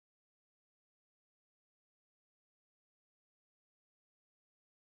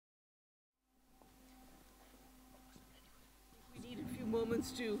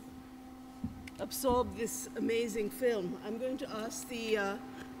moments to absorb this amazing film. I'm going to ask the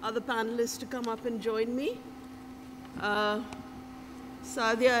other panelists to come up and join me.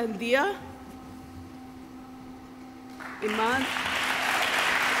 Sadia and Deeyah, Imad,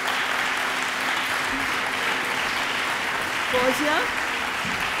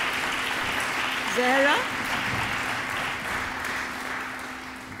 Zehra,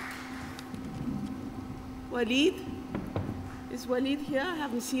 Waleed. Is Waleed here? I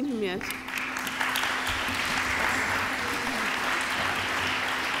haven't seen him yet.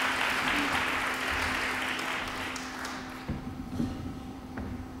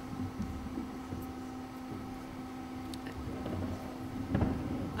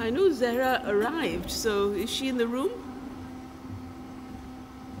 I know Zehra arrived, so is she in the room?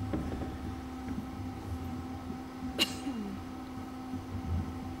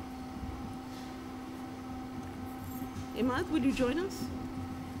 Imad, would you join us?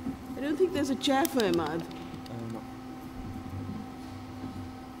 I don't think there's a chair for Imad. No.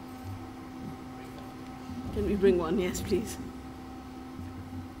 Can we bring one? Yes, please.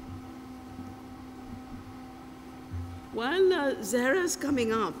 While Zehra's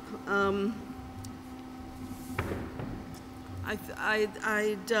coming up,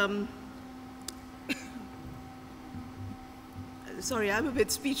 sorry, I'm a bit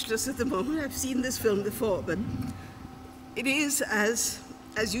speechless at the moment. I've seen this film before, but it is, as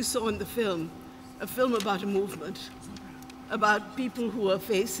you saw in the film, a film about a movement, about people who are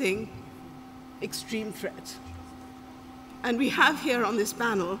facing extreme threat. And we have here on this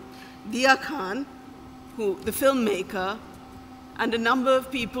panel Deeyah Khan, the filmmaker, and a number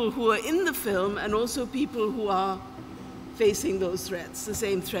of people who are in the film and also people who are facing those threats, the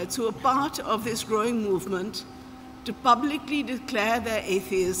same threats, who are part of this growing movement to publicly declare their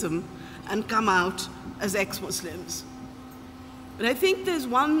atheism and come out as ex-Muslims. But I think there's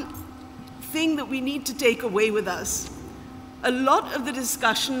one thing that we need to take away with us. A lot of the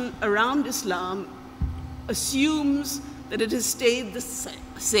discussion around Islam assumes that it has stayed the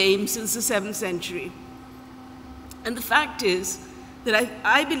same since the 7th century. And the fact is that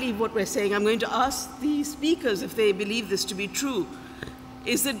I believe what we're saying, I'm going to ask the speakers if they believe this to be true,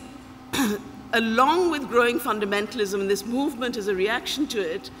 is that along with growing fundamentalism and this movement as a reaction to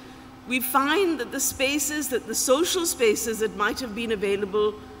it, we find that the spaces, that the social spaces that might have been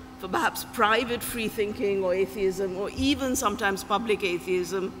available for perhaps private free thinking or atheism, or even sometimes public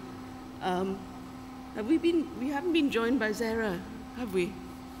atheism, we haven't been joined by Zehra, have we?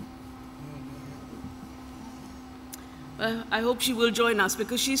 I hope she will join us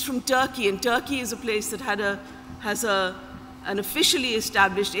because she's from Turkey, and Turkey is a place that has an officially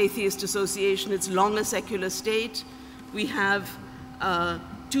established atheist association. It's long a secular state. We have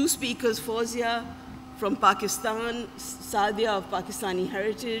two speakers, Fawzia from Pakistan, Sadia of Pakistani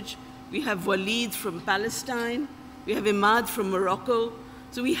heritage. We have Waleed from Palestine. We have Imad from Morocco.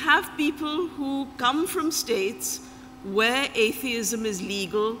 So we have people who come from states where atheism is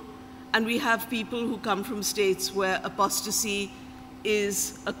legal, and we have people who come from states where apostasy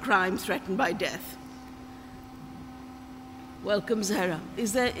is a crime threatened by death. Welcome, Zehra.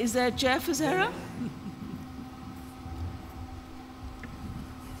 Is there a chair for Zehra?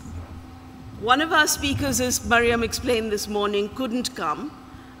 One of our speakers, as Mariam explained this morning, couldn't come.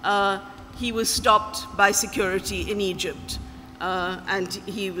 He was stopped by security in Egypt, and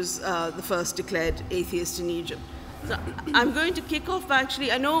he was the first declared atheist in Egypt. So I'm going to kick off by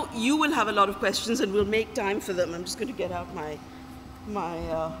actually, I know you will have a lot of questions and we'll make time for them. I'm just going to get out my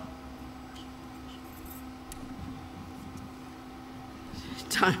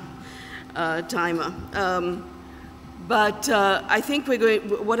timer. But I think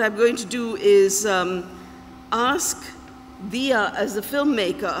what I'm going to do is ask Deeyah as the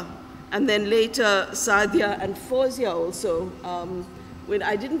filmmaker, and then later Sadia and Fawzia also. When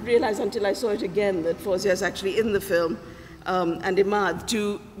I didn't realize until I saw it again that Fawzia is actually in the film, and Imad,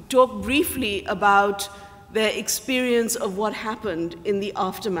 to talk briefly about their experience of what happened in the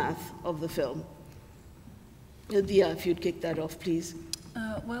aftermath of the film. Deeyah, if you'd kick that off, please.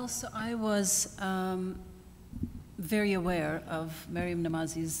 Well, so I was very aware of Maryam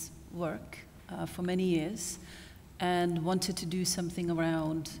Namazi's work for many years and wanted to do something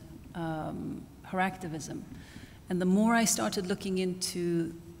around her activism. And the more I started looking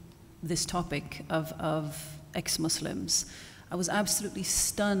into this topic of ex-Muslims, I was absolutely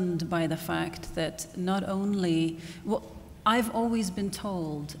stunned by the fact that not only, well, I've always been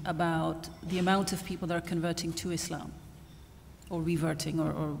told about the amount of people that are converting to Islam, or reverting,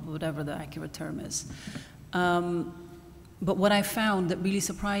 or whatever the accurate term is. But what I found that really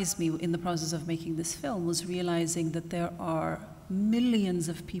surprised me in the process of making this film was realizing that there are millions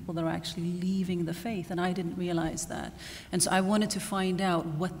of people that are actually leaving the faith, and I didn't realize that. And so I wanted to find out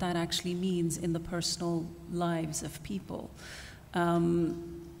what that actually means in the personal lives of people.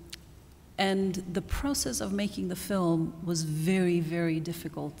 And the process of making the film was very, very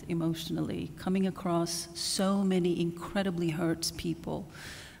difficult emotionally, coming across so many incredibly hurt people,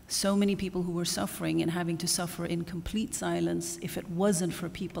 so many people who were suffering and having to suffer in complete silence if it wasn't for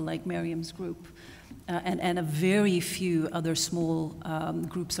people like Miriam's group, and a very few other small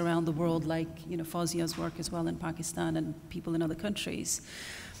groups around the world, like Fawzia's work as well in Pakistan and people in other countries.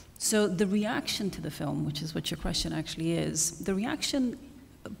 So the reaction to the film, which is what your question actually is, the reaction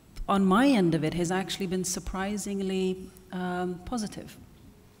on my end of it has actually been surprisingly positive,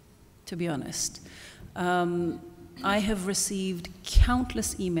 to be honest. I have received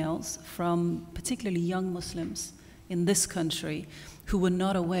countless emails from particularly young Muslims in this country who were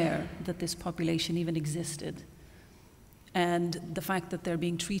not aware that this population even existed. And the fact that they're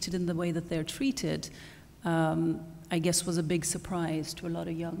being treated in the way that they're treated, I guess, was a big surprise to a lot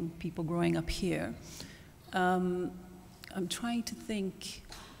of young people growing up here. I'm trying to think.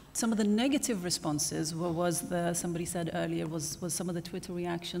 Some of the negative responses somebody said earlier, was some of the Twitter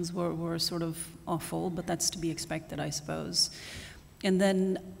reactions were sort of awful, but that's to be expected, I suppose. And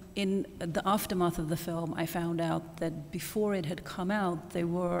then in the aftermath of the film, I found out that before it had come out, there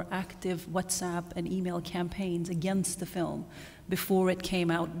were active WhatsApp and email campaigns against the film before it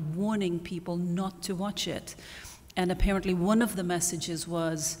came out, warning people not to watch it. And apparently one of the messages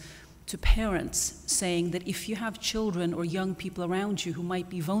was to parents, saying that if you have children or young people around you who might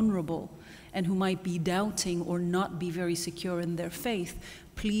be vulnerable and who might be doubting or not be very secure in their faith,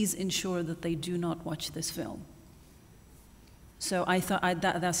 please ensure that they do not watch this film. So I thought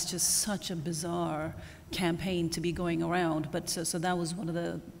that's just such a bizarre campaign to be going around. But so that was one of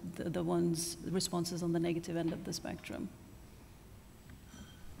the responses on the negative end of the spectrum.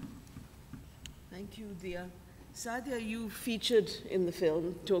 Thank you, Deeyah. Sadia, you featured in the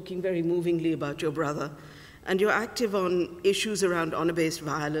film talking very movingly about your brother, and you're active on issues around honor-based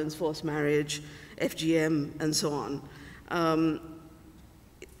violence, forced marriage, FGM, and so on.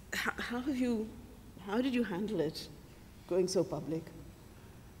 How did you handle it, going so public?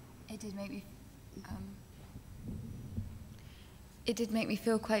 It did make me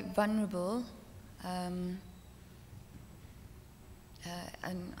feel quite vulnerable, and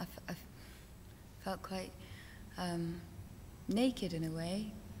I felt quite naked in a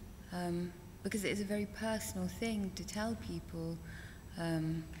way, because it is a very personal thing to tell people.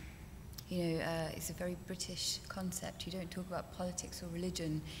 It's a very British concept. You don't talk about politics or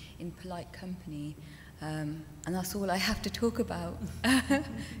religion in polite company, and that's all I have to talk about,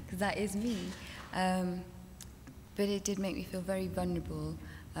 because that is me. But it did make me feel very vulnerable,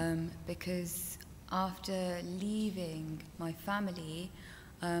 because after leaving my family,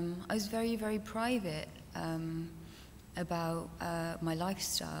 I was very, very private about my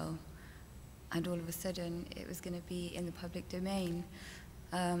lifestyle, and all of a sudden it was going to be in the public domain.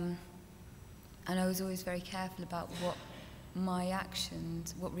 And I was always very careful about what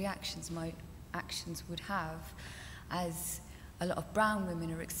reactions my actions would have, as a lot of brown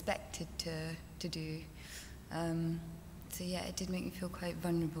women are expected to do. So yeah, it did make me feel quite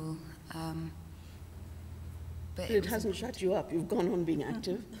vulnerable. But it hasn't shut you up. You've gone on being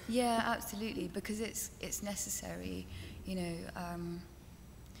active. Yeah, absolutely, because it's necessary, and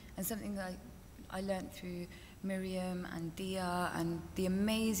something that I learned through Miriam and Deeyah and the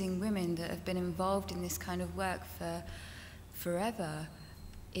amazing women that have been involved in this kind of work for forever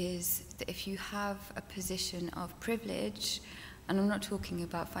is that if you have a position of privilege, and I'm not talking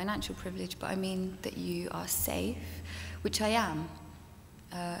about financial privilege, but I mean that you are safe, which I am.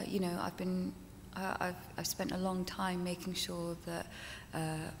 I've spent a long time making sure that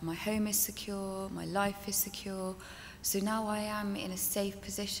my home is secure, my life is secure. So now I am in a safe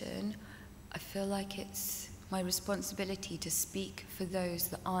position. I feel like it's my responsibility to speak for those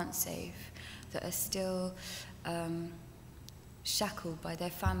that aren't safe, that are still shackled by their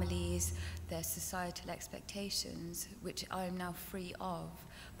families, their societal expectations, which I am now free of,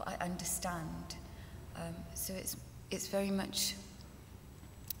 but I understand. So it's very much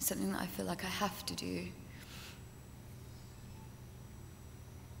something that I feel like I have to do.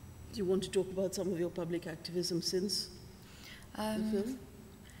 Do you want to talk about some of your public activism since the film?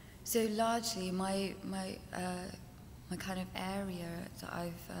 So largely my kind of area that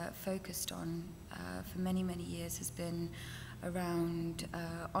I've focused on for many, many years has been around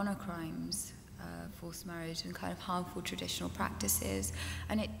honour crimes, forced marriage, and kind of harmful traditional practices.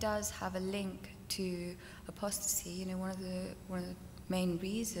 And it does have a link to apostasy. One of the main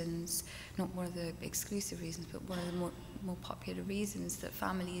reasons, not one of the exclusive reasons, but one of the more popular reasons that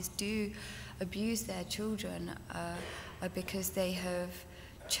families do abuse their children are because they have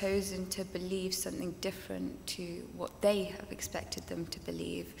chosen to believe something different to what they have expected them to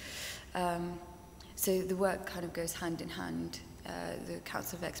believe. So the work kind of goes hand in hand, the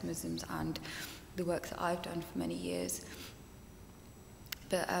Council of Ex-Muslims and the work that I've done for many years.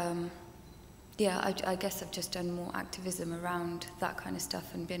 But yeah, I guess I've just done more activism around that kind of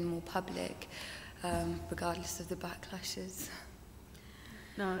stuff and been more public, regardless of the backlashes.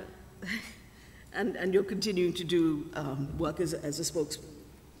 Now, and you're continuing to do work as a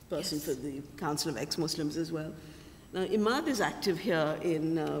spokesperson for the Council of Ex-Muslims as well. Now, Imad is active here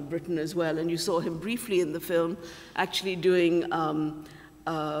in Britain as well, and you saw him briefly in the film, actually doing,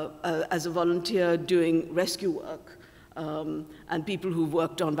 as a volunteer, doing rescue work. And people who've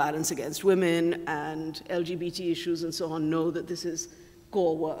worked on violence against women and LGBT issues and so on know that this is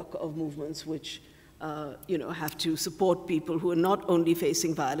core work of movements which you know, have to support people who are not only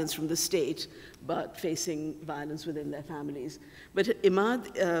facing violence from the state, but facing violence within their families. But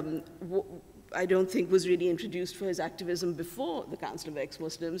Imad, I don't think was really introduced for his activism before the Council of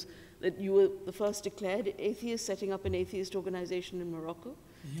Ex-Muslims, that you were the first declared atheist, setting up an atheist organization in Morocco.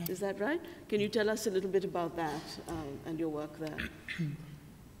 Yeah. Is that right? Can you tell us a little bit about that and your work there?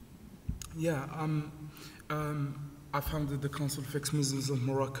 Yeah, I founded the Council of Ex-Muslims of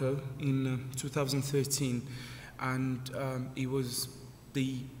Morocco in 2013, and it was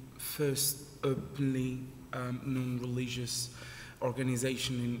the first openly non-religious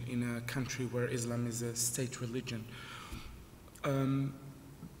organization in a country where Islam is a state religion.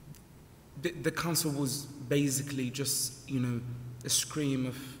 The council was basically just, you know, a scream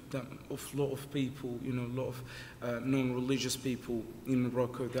of a lot of people, you know, a lot of non-religious people in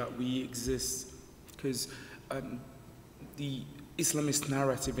Morocco that we exist, because the Islamist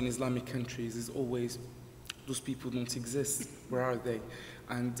narrative in Islamic countries is always those people don't exist. Where are they?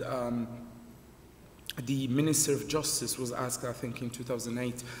 And the Minister of Justice was asked, I think, in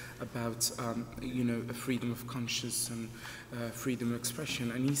 2008 about, you know, freedom of conscience and freedom of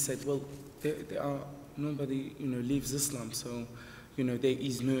expression, and he said, well, there are nobody, you know, leaves Islam, so, you know, there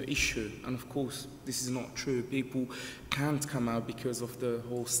is no issue. And of course, this is not true. People can't come out because of the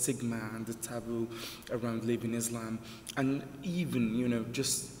whole stigma and the taboo around living Islam, and even, you know,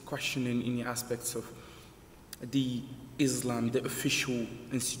 just questioning any aspects of the Islam, the official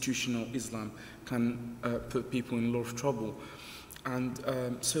institutional Islam, can put people in a lot of trouble. And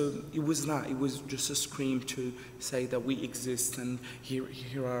so it was that, it was just a scream to say that we exist and here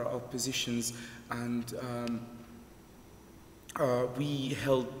are our positions. And we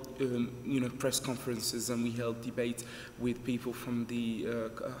held you know, press conferences, and we held debate with people from the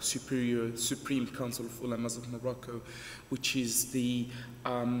Supreme Council of Ulamas of Morocco, which is the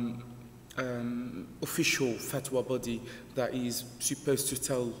official fatwa body that is supposed to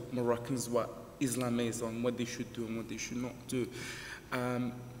tell Moroccans what Islam is and what they should do and what they should not do.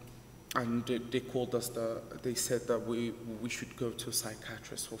 And they called us, they said that we should go to a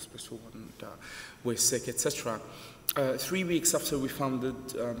psychiatrist hospital and we're sick, etc. 3 weeks after we founded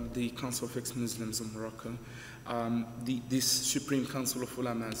the Council of Ex-Muslims of Morocco, this Supreme Council of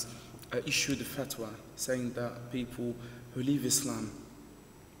Ulamas issued a fatwa saying that people who leave Islam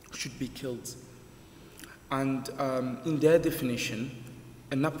should be killed. And in their definition,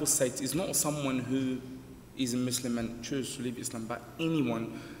 an apostate is not someone who is a Muslim and chooses to leave Islam, but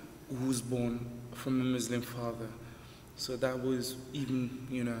anyone who was born from a Muslim father. So that was even,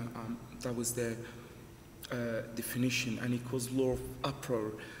 you know, that was their definition, and it caused a lot of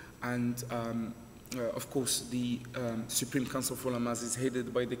uproar. And of course, the Supreme Council of Ulamas is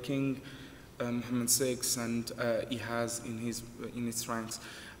headed by the King, Mohamed VI, and he has in its ranks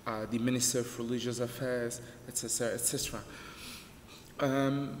the Minister of Religious Affairs, etc., etc.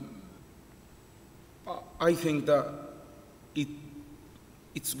 I think that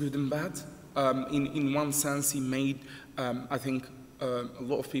it's good and bad. In one sense, he made, I think, a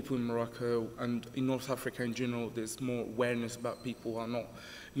lot of people in Morocco and in North Africa in general, there's more awareness about people who are not,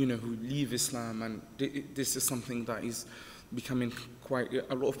 you know, who leave Islam, and this is something that is becoming quite,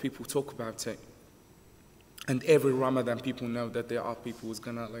 a lot of people talk about it. And every Ramadan, people know that there are people who's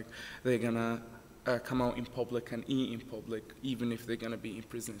gonna, like, they're gonna come out in public and eat in public, even if they're gonna be in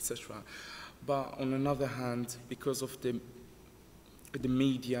prison, etc. But on another hand, because of the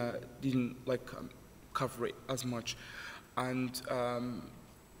media didn't cover it as much, and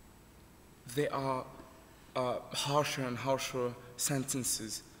there are harsher and harsher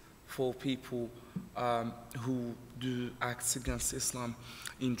sentences for people who do acts against Islam.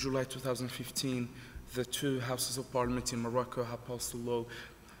 In July 2015, the two houses of parliament in Morocco have passed a law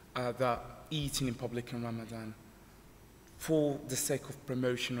that eating in public in Ramadan for the sake of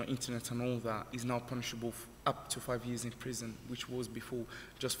promotion on internet and all that, is now punishable up to 5 years in prison, which was before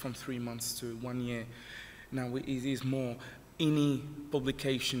just from 3 months to 1 year. Now it is more. Any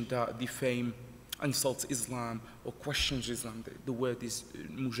publication that defame, insults Islam or questions Islam, the word is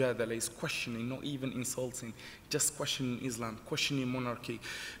mujadala, is questioning, not even insulting, just questioning Islam, questioning monarchy,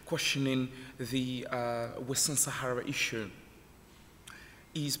 questioning the Western Sahara issue,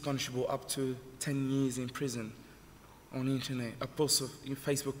 is punishable up to 10 years in prison on the internet. A post of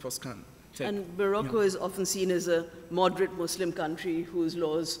Facebook post can take. And Morocco is often seen as a moderate Muslim country whose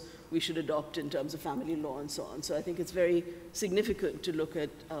laws we should adopt in terms of family law and so on. So I think it's very significant to look at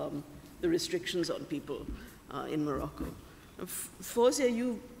the restrictions on people in Morocco. Fawzia,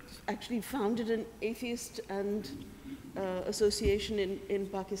 you actually founded an atheist and association in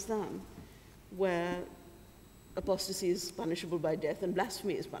Pakistan where apostasy is punishable by death and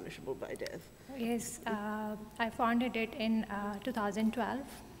blasphemy is punishable by death. Yes, I founded it in 2012,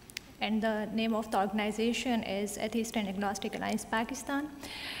 and the name of the organization is Atheist and Agnostic Alliance Pakistan.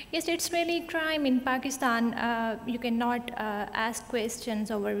 Yes, it's really a crime in Pakistan. You cannot ask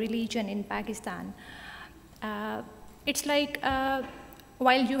questions over religion in Pakistan. It's like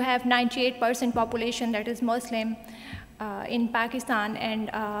while you have 98% population that is Muslim in Pakistan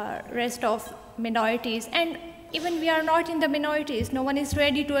and rest of minorities, and even we are not in the minorities. No one is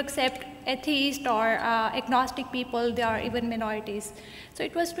ready to accept atheist or agnostic people. They are even minorities. So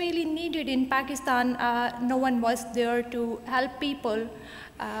it was really needed in Pakistan. No one was there to help people.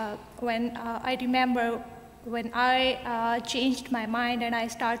 When I remember when I changed my mind and I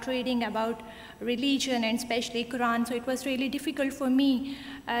started reading about religion and especially Quran, so it was really difficult for me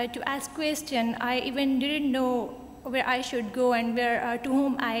to ask questions. I even didn't know where I should go and where to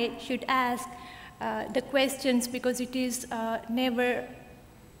whom I should ask the questions, because it is never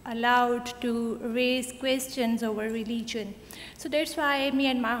allowed to raise questions over religion. So that's why me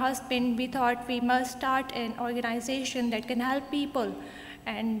and my husband, we thought we must start an organization that can help people.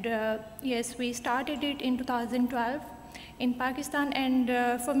 And yes, we started it in 2012 in Pakistan, and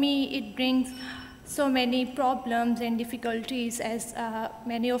for me it brings so many problems and difficulties, as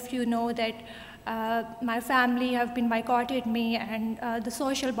many of you know that my family have been boycotted me, and the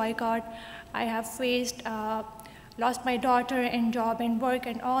social boycott I have faced, lost my daughter and job and work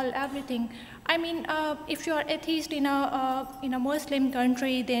and everything. I mean, if you are atheist in a Muslim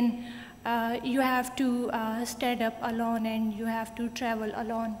country, then you have to stand up alone and you have to travel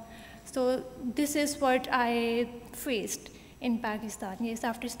alone. So this is what I faced in Pakistan, yes,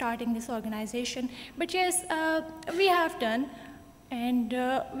 after starting this organization. But yes, we have done, and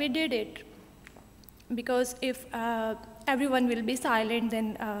we did it. Because if everyone will be silent,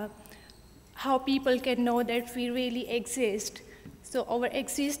 then how people can know that we really exist? So our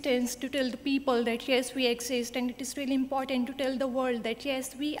existence, to tell the people that yes, we exist, and it is really important to tell the world that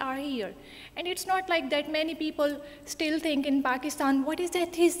yes, we are here. And it's not like that many people still think in Pakistan, what is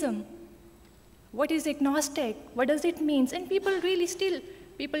atheism? What is agnostic? What does it mean? And people really still,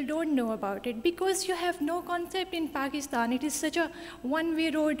 people don't know about it, because you have no concept in Pakistan. It is such a one-way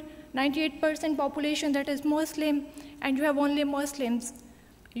road, 98% population that is Muslim, and you have only Muslims.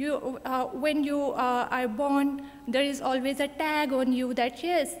 When you are born, there is always a tag on you that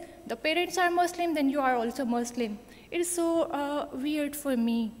yes, the parents are Muslim, then you are also Muslim. It is so weird for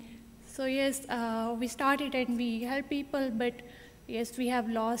me. So yes, we started and we help people, but yes, we have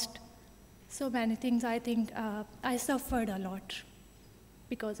lost so many things. I think I suffered a lot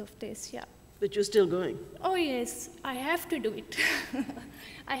because of this, yeah. But you're still going? Oh yes, I have to do it.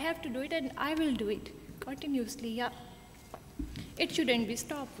 I have to do it, and I will do it continuously, yeah. It shouldn't be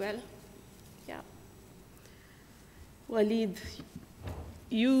stopped, well, yeah. Waleed,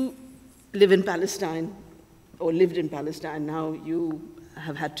 you live in Palestine, or lived in Palestine. Now you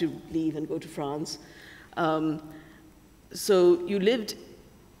have had to leave and go to France. So you lived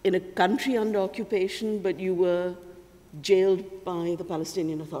in a country under occupation, but you were jailed by the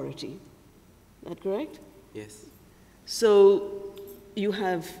Palestinian Authority. Is that correct? Yes. So you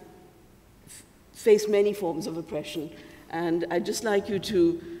have faced many forms of oppression, and I'd just like you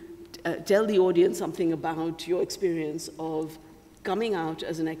to tell the audience something about your experience of coming out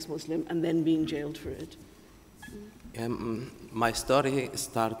as an ex-Muslim and then being jailed for it. My story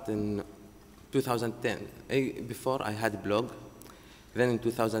started in 2010. Before I had a blog. Then in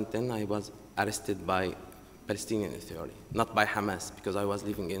 2010 I was arrested by Palestinian Authority, not by Hamas, because I was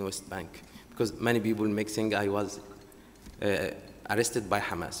living in West Bank. Because many people make think I was arrested by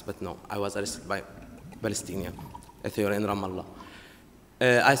Hamas, but no, I was arrested by Palestinian Authority in Ramallah.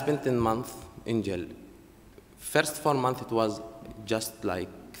 I spent a month in jail. First 4 months it was just like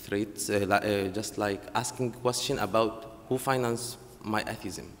threats, just like asking question about who finance my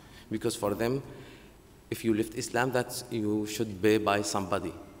atheism? Because for them, if you left Islam, that you should pay by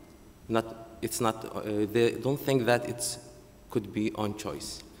somebody. They don't think that it could be on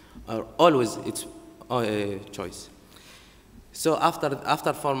choice, or always it's choice. So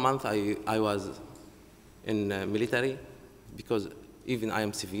after 4 months, I was in military, because even I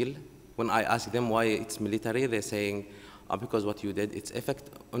am civil. When I ask them why it's military, they're saying, because what you did, it's effect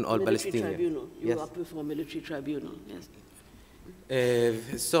on all Palestinians. Military tribunal. You yes. were up before military tribunal, yes.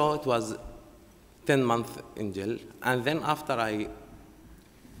 So it was 10 months in jail, and then after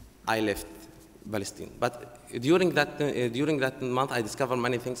I left Palestine. But during that month, I discovered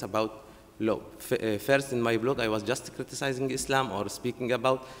many things about law. First, in my blog, I was just criticizing Islam or speaking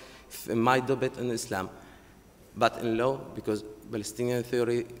about my debate on Islam. But in law, because Palestinian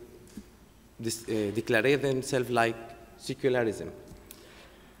theory declare themselves like secularism.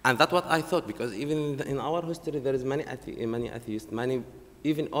 And that's what I thought, because even in our history, there is many atheists, many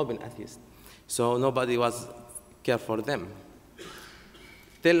even open atheists. So nobody was care for them.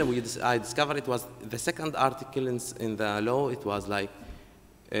 Till I discovered it was the second article in the law, it was like,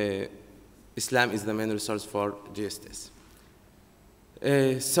 Islam is the main resource for justice.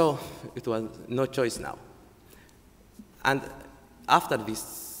 So it was no choice now. And after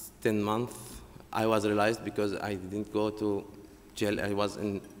these 10 months, I was realized, because I didn't go to jail, I was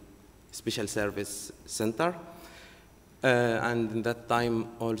in special service center. And in that time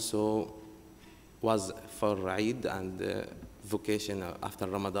also was for Eid and vacation after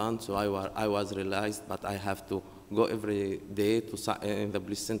Ramadan. So I was realized, but I have to go every day to in the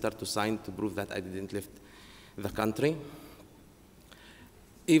police center to sign to prove that I didn't leave the country.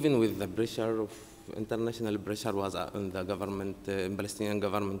 Even with the pressure of international pressure was on the government, Palestinian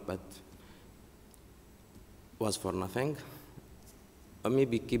government, but was for nothing. Or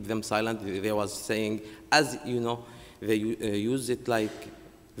maybe keep them silent. They was saying, as you know, they use it like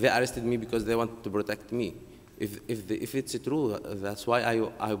they arrested me because they want to protect me. If it's true, that's why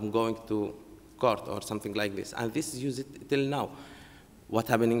I'm going to court or something like this. And this is used till now. What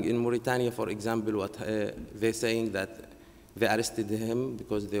happening in Mauritania, for example, what they're saying that they arrested him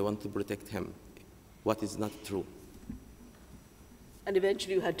because they want to protect him. What is not true. And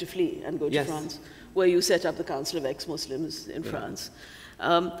eventually you had to flee and go to yes. France, where you set up the Council of Ex-Muslims in France.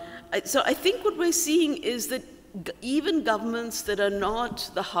 So I think what we're seeing is that even governments that are not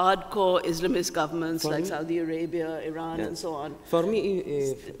the hardcore Islamist governments like Saudi Arabia, Iran, and so on. For me,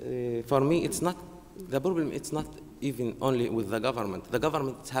 it's not, the problem, it's not even only with the government. The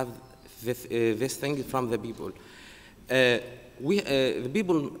governments have this thing from the people. The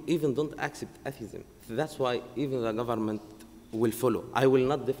people even don't accept atheism. That's why even the government will follow. I will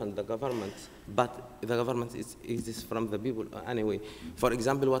not defend the government, but the government is from the people anyway. For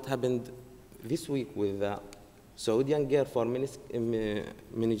example, what happened this week with the Saudian girl for miniskirt.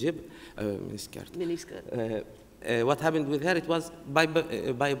 What happened with her, it was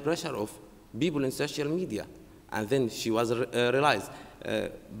by pressure of people in social media. And then she was realized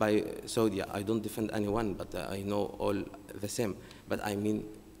by Saudi. I don't defend anyone, but I know all the same. But I mean,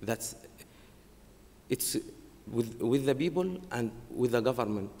 it's with the people and with the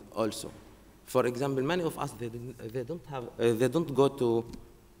government also. For example, many of us, they don't go to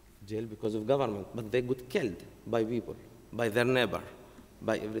jail because of government, but they got killed by people, by their neighbor,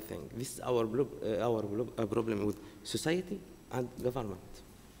 by everything. This is our problem with society and government.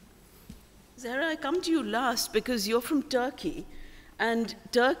 Zehra, I come to you last because you're from Turkey, and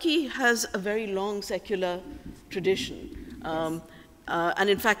Turkey has a very long secular tradition. And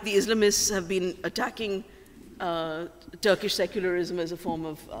in fact, the Islamists have been attacking Turkish secularism as a form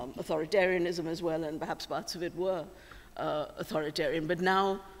of authoritarianism as well, and perhaps parts of it were authoritarian. But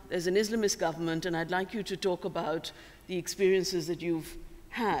now there's an Islamist government, and I'd like you to talk about the experiences that you've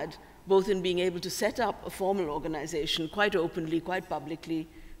had, both in being able to set up a formal organization quite openly, quite publicly,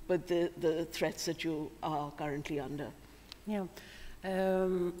 but the threats that you are currently under. Yeah.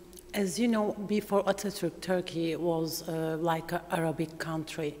 As you know, before Atatürk, Turkey was like an Arabic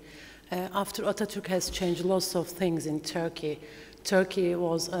country. After Atatürk has changed lots of things in Turkey, Turkey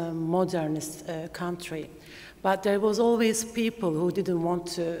was a modernist country. But there was always people who didn't want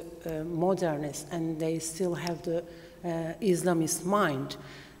to modernist, and they still have the Islamist mind.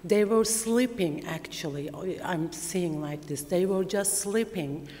 They were sleeping, actually. I'm seeing like this. They were just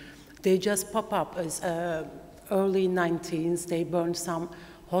sleeping. They just pop up as early 19s. They burned some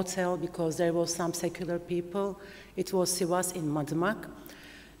hotel because there was some secular people. It was Sivas in Madımak.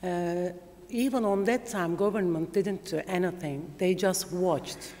 Even on that time, government didn't do anything. They just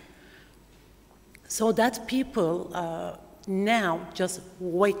watched. So that people now just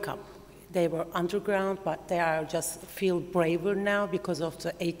wake up. They were underground, but they are just feel braver now because of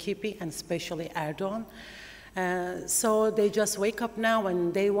the AKP and especially Erdogan. So they just wake up now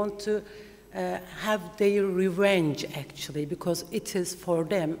and they want to have their revenge, actually, because it is for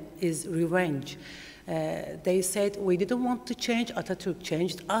them is revenge. They said, we didn't want to change, Atatürk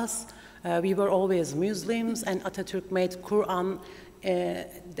changed us. We were always Muslims, and Atatürk made Quran,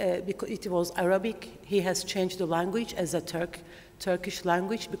 because it was Arabic. He has changed the language as a Turkish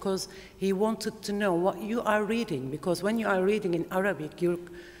language because he wanted to know what you are reading, because when you are reading in Arabic, your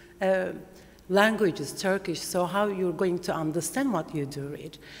language is Turkish, so how you're going to understand what you do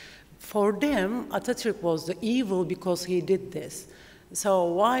read? For them, Atatürk was the evil because he did this. So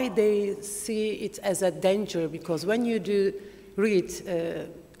why they see it as a danger? Because when you do read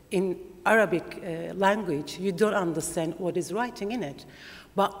in Arabic language, you don't understand what is writing in it.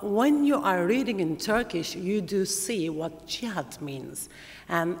 But when you are reading in Turkish, you do see what jihad means.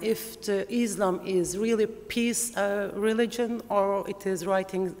 And if Islam is really peace religion, or it is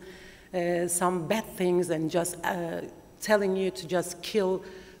writing some bad things and just telling you to just kill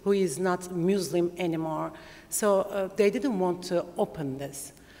who is not Muslim anymore. So they didn't want to open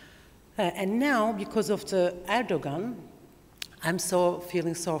this. And now, because of the Erdogan, I'm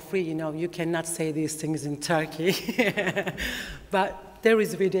feeling so free, you know, you cannot say these things in Turkey. But there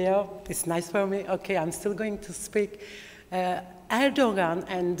is video, it's nice for me. Okay, I'm still going to speak. Erdogan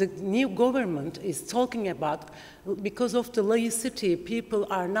and the new government is talking about, because of the laicity, people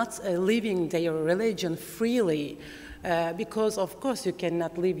are not living their religion freely. Because, of course, you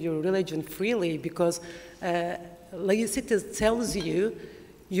cannot live your religion freely, because laicity tells you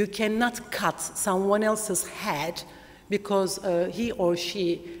you cannot cut someone else's head because he or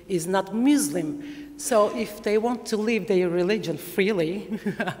she is not Muslim. So if they want to live their religion freely,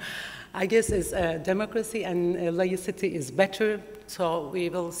 I guess it's democracy and laicity is better, so we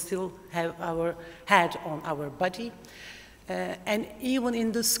will still have our head on our body. And even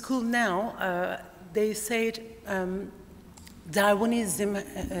in the school now, they said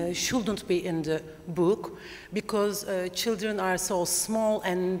Darwinism shouldn't be in the book because children are so small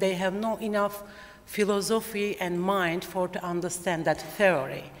and they have not enough philosophy and mind to understand that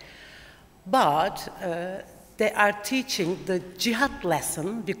theory. But they are teaching the jihad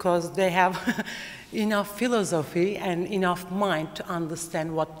lesson because they have enough philosophy and enough mind to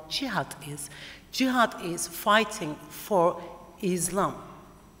understand what jihad is. Jihad is fighting for Islam.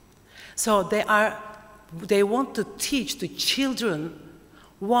 So they want to teach the children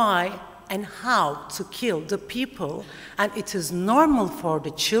why and how to kill the people, and it is normal for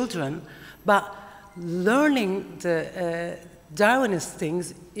the children, but learning the Darwinist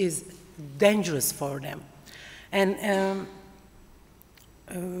things is dangerous for them. And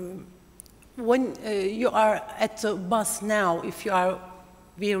when you are at the bus now, if you are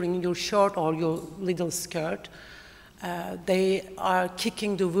wearing your short or your little skirt, they are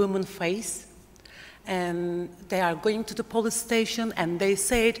kicking the woman's face, and they are going to the police station, and they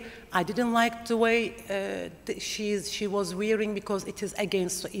said, I didn't like the way she was wearing because it is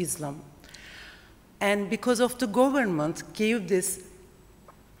against Islam. And because of the government gave this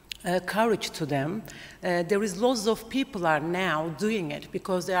courage to them, there is lots of people are now doing it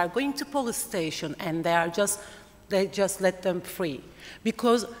because they are going to police station and they just let them free.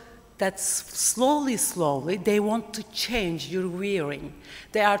 Because that's slowly, they want to change your wearing.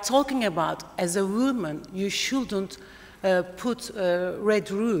 They are talking about, as a woman, you shouldn't put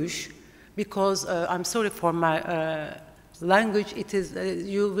red rouge because, I'm sorry for my language, it is,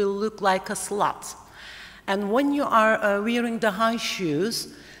 you will look like a slut. And when you are wearing the high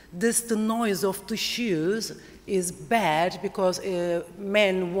shoes, the noise of the shoes is bad because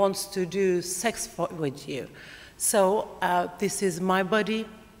men wants to do sex with you. So this is my body.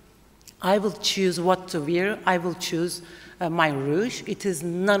 I will choose what to wear. I will choose my rouge. It is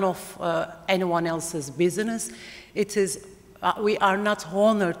none of anyone else's business. It is, we are not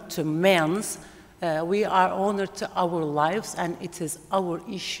honored to men's. We are honored to our lives, and it is our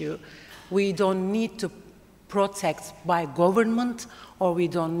issue. We don't need to protect by government, or we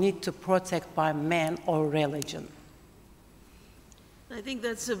don't need to protect by man or religion. I think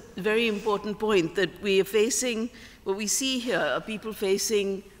that's a very important point, that we are facing, what we see here are people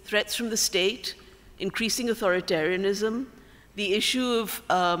facing threats from the state, increasing authoritarianism. The issue of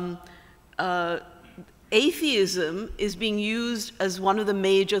atheism is being used as one of the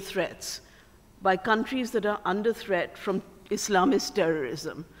major threats by countries that are under threat from Islamist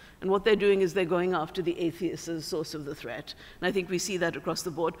terrorism. And what they're doing is they're going after the atheists as a source of the threat. And I think we see that across the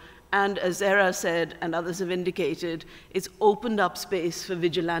board. And as Zehra said, and others have indicated, it's opened up space for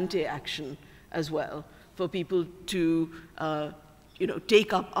vigilante action as well, for people to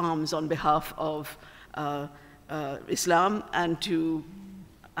take up arms on behalf of Islam and to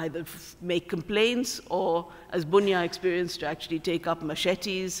either make complaints or, as Bunya experienced, to actually take up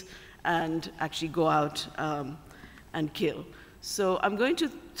machetes and actually go out and kill. So I'm going to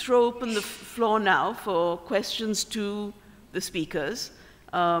throw open the floor now for questions to the speakers.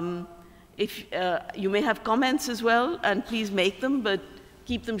 If you may have comments as well, and please make them, but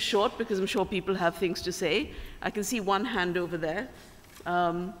keep them short because I'm sure people have things to say. I can see one hand over there.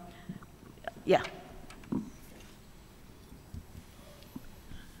 Yeah.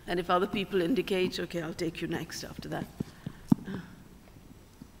 And if other people indicate, okay, I'll take you next after that.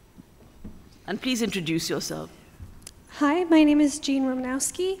 And please introduce yourself. Hi, my name is Jean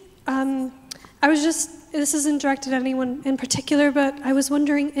Romanowski. This isn't directed at anyone in particular, but I was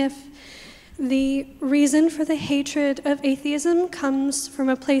wondering if the reason for the hatred of atheism comes from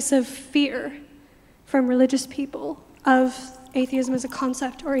a place of fear from religious people of atheism as a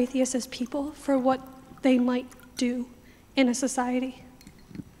concept or atheists as people for what they might do in a society.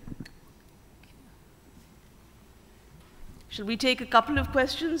 Should we take a couple of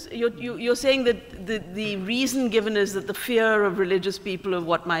questions? You're saying that the reason given is that the fear of religious people of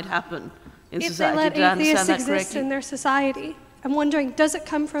what might happen in society. If they let atheists exist in their society, I'm wondering, could it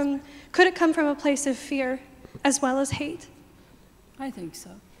come from a place of fear as well as hate? I think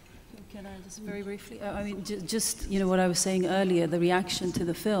so. Can I just very briefly? I mean, just what I was saying earlier, the reaction to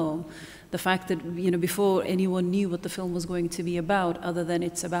the film, the fact that before anyone knew what the film was going to be about, other than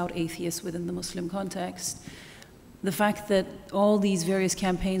it's about atheists within the Muslim context. The fact that all these various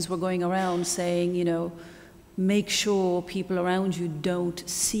campaigns were going around saying, make sure people around you don't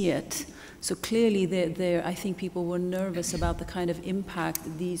see it. So clearly, I think people were nervous about the kind of impact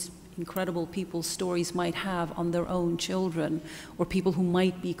that these incredible people's stories might have on their own children or people who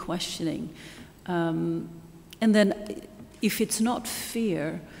might be questioning. And then, if it's not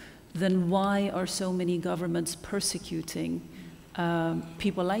fear, then why are so many governments persecuting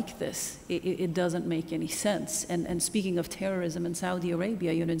people like this? It doesn't make any sense. And speaking of terrorism in Saudi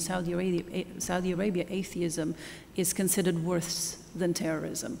Arabia, in Saudi Arabia, atheism is considered worse than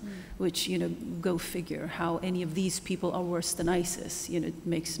terrorism, which, go figure how any of these people are worse than ISIS. It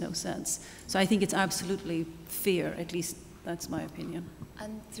makes no sense. So I think it's absolutely fear, at least that's my opinion.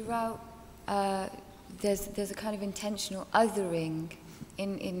 And throughout, there's a kind of intentional othering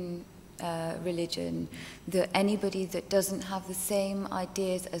in religion, that anybody that doesn't have the same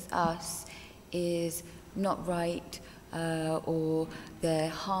ideas as us is not right or they're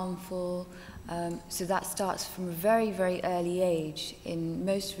harmful. So that starts from a very, very early age in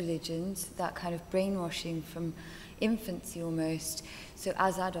most religions, that kind of brainwashing from infancy almost. So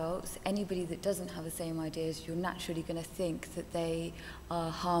as adults, anybody that doesn't have the same ideas, you're naturally going to think that they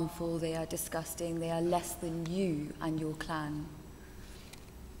are harmful, they are disgusting, they are less than you and your clan.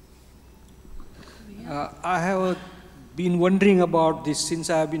 I have been wondering about this since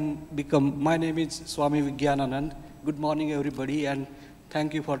I have my name is Swami Vigyananand. Good morning, everybody, and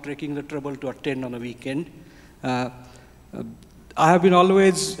thank you for taking the trouble to attend on a weekend. I have been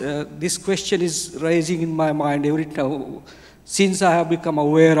always, this question is rising in my mind every time, since I have become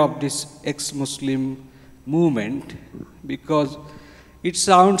aware of this ex-Muslim movement, because it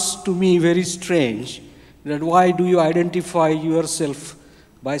sounds to me very strange that why do you identify yourself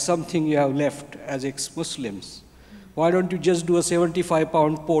by something you have left as ex-Muslims? Why don't you just do a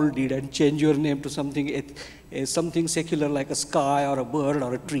 75-pound poll deed and change your name to something secular like a sky or a bird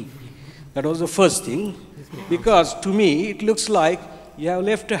or a tree? That was the first thing. Because to me, it looks like you have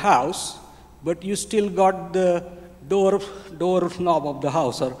left a house, but you still got the door knob of the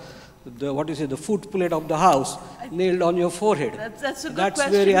house, or the foot plate of the house nailed on your forehead. That's a good question. That's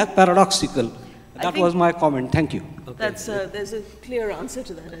very paradoxical. That was my comment. Thank you. Okay. There's a clear answer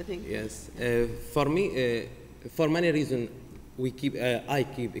to that, I think. Yes. For me, for many reasons, I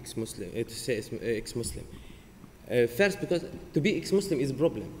keep ex-Muslim, to say ex-Muslim. First, because to be ex-Muslim is a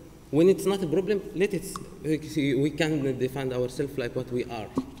problem. When it's not a problem, we can define ourselves like what we are.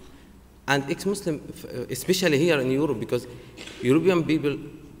 And ex-Muslim, especially here in Europe, because European people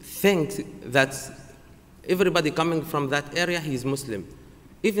think that everybody coming from that area, he's Muslim.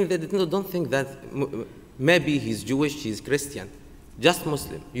 Even they don't think that maybe he's Jewish, he's Christian, just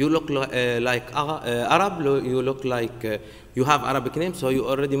Muslim. You look like Arab, you look like you have Arabic name, so you're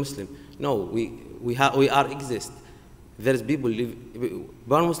already Muslim. No, we exist. There's people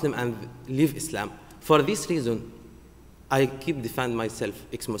born Muslim and live Islam. For this reason, I keep defend myself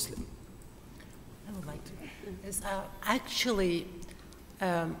ex-Muslim. I would like to. Actually,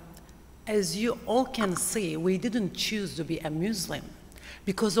 as you all can see, we didn't choose to be a Muslim.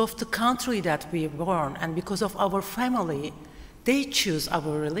 Because of the country that we were born and because of our family, they choose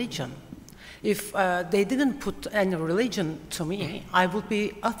our religion. If they didn't put any religion to me, I would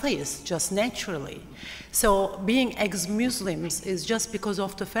be atheist just naturally. So being ex-Muslims is just because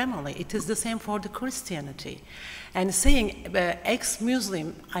of the family. It is the same for the Christianity. And saying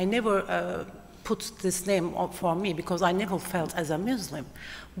ex-Muslim, I never put this name for me because I never felt as a Muslim.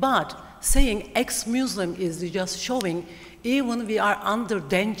 But saying ex-Muslim is just showing even we are under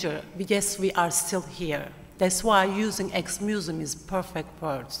danger, yes, we are still here. That's why using ex-Muslim is perfect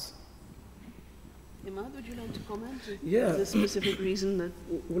words. Imad, would you like to comment? Yeah. The specific reason that...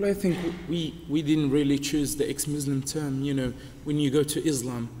 Well, I think we didn't really choose the ex-Muslim term. You know, when you go to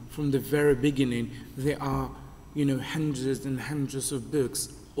Islam, from the very beginning, there are, you know, hundreds and hundreds of books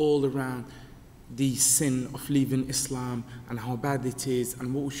all around the sin of leaving Islam and how bad it is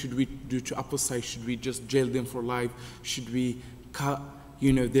and what should we do to apostates. Should we just jail them for life? Should we cut,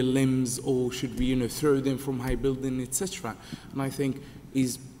 you know, their limbs, or should we, you know, throw them from high building, etc.? And I think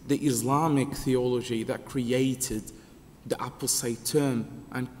is the Islamic theology that created the apostate term,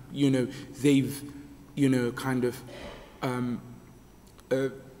 and you know they've, you know, kind of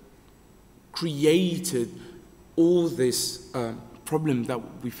created all this problem that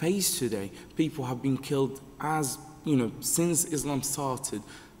we face today. People have been killed, as you know, since Islam started.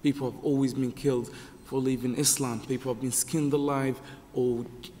 People have always been killed for leaving Islam. People have been skinned alive, or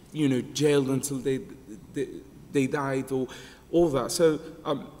you know, jailed until they died, or all that. So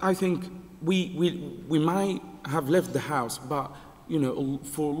I think we might have left the house, but you know,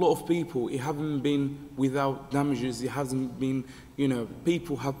 for a lot of people, it hasn't been without damages. It hasn't been, you know,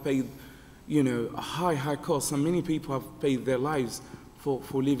 people have paid, you know, a high cost, and many people have paid their lives for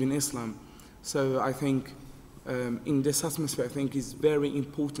leaving Islam. So I think in this atmosphere, I think it's very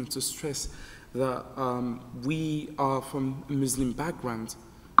important to stress that we are from a Muslim background,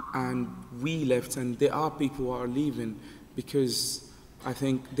 and we left, and there are people who are leaving, because I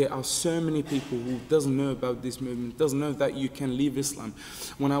think there are so many people who doesn't know about this movement, doesn't know that you can leave Islam.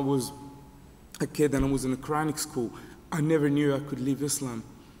 When I was a kid and I was in a Quranic school, I never knew I could leave Islam.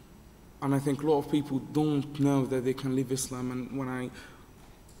 And I think a lot of people don't know that they can leave Islam. And when I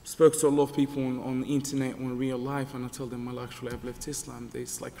spoke to a lot of people on the internet, on real life, and I tell them, well, actually, I've left Islam,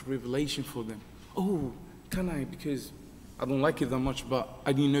 it's like a revelation for them. Oh, can I? Because I don't like it that much, but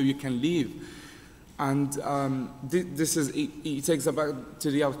I didn't know you can leave. And this is, it takes us back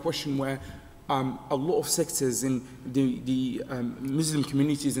to the other question where a lot of sectors in the Muslim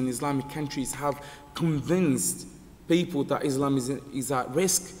communities in Islamic countries have convinced people that Islam is at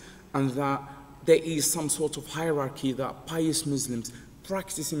risk, and that there is some sort of hierarchy that pious Muslims,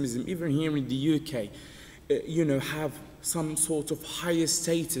 practicing Muslims, even here in the UK, you know, have some sort of higher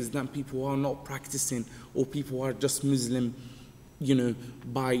status than people who are not practicing, or people who are just Muslim, you know,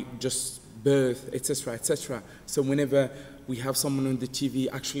 by just birth, etc., etc. So whenever we have someone on the TV,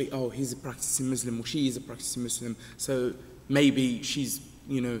 actually, oh, he's a practicing Muslim, or she is a practicing Muslim, so maybe she's,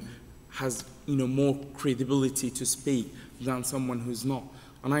 you know, has, you know, more credibility to speak than someone who's not.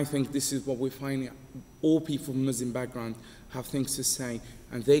 And I think this is what we're finding. All people from Muslim background have things to say,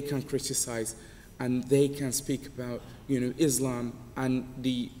 and they can criticize, and they can speak about, you know, Islam and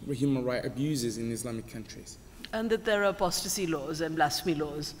the human rights abuses in Islamic countries. And that there are apostasy laws and blasphemy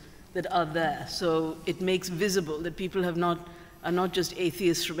laws that are there. So it makes visible that people are not just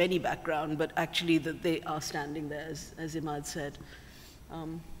atheists from any background, but actually that they are standing there, as Imad said.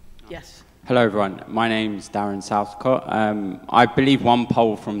 Yes. Hello, everyone. My name's Darren Southcott. I believe one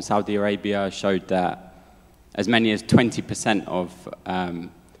poll from Saudi Arabia showed that as many as 20% of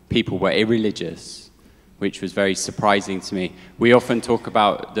people were irreligious, which was very surprising to me. We often talk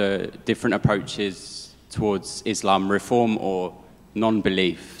about the different approaches towards Islam, reform or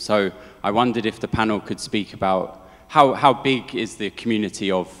non-belief. So I wondered if the panel could speak about how big is the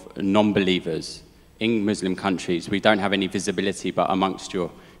community of non-believers in Muslim countries. We don't have any visibility, but amongst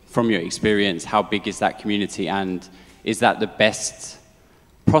from your experience, how big is that community, and is that the best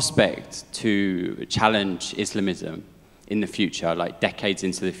prospect to challenge Islamism in the future, like decades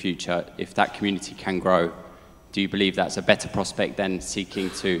into the future? If that community can grow, do you believe that's a better prospect than seeking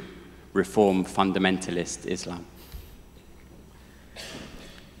to reform fundamentalist Islam?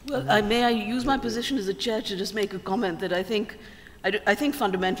 Well, may I use my position as a chair to just make a comment that I think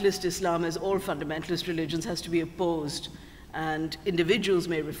fundamentalist Islam, as all fundamentalist religions, has to be opposed, and individuals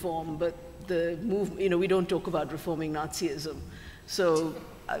may reform, but the movement, you know, we don't talk about reforming Nazism. So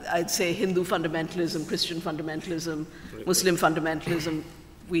I'd say Hindu fundamentalism, Christian fundamentalism, Muslim fundamentalism,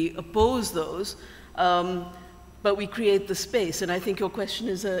 we oppose those. but we create the space. And I think your question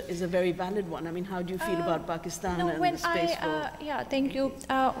is a very valid one. I mean, how do you feel about Pakistan and the space for... Yeah, thank you.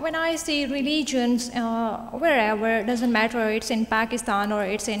 When I see religions, wherever, doesn't matter, it's in Pakistan or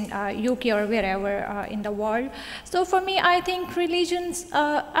it's in UK or wherever in the world. So for me, I think religions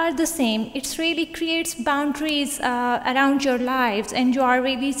are the same. It really creates boundaries around your lives, and you are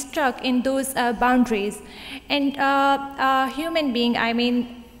really stuck in those boundaries. And human being, I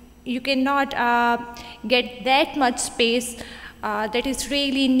mean, you cannot get that much space that is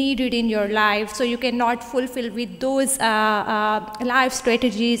really needed in your life, so you cannot fulfill with those life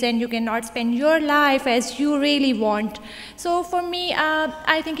strategies, and you cannot spend your life as you really want. So for me,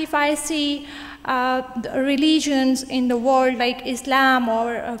 I think if I see religions in the world like Islam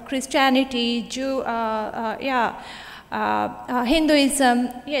or Christianity, Hinduism,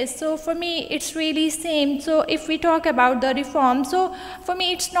 yes, so for me it's really same. So if we talk about the reform, so for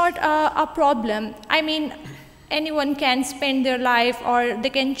me it's not a problem. I mean, anyone can spend their life, or they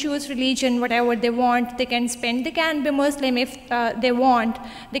can choose religion whatever they want. They can be Muslim if they want,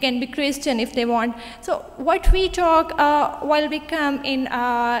 they can be Christian if they want. So what we talk while we come in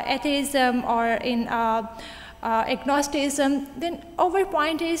atheism or in agnosticism, then our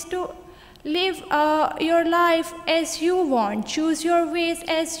point is to live your life as you want, choose your ways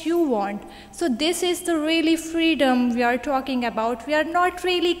as you want. So this is the really freedom we are talking about. We are not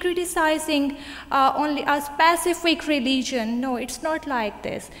really criticizing only a specific religion. No, it's not like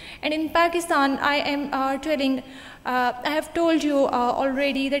this. And in Pakistan, I am I have told you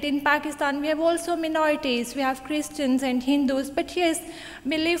already that in Pakistan we have also minorities. We have Christians and Hindus, but yes,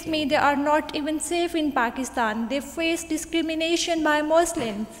 believe me, they are not even safe in Pakistan. They face discrimination by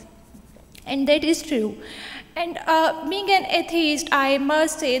Muslims. And that is true. And being an atheist, I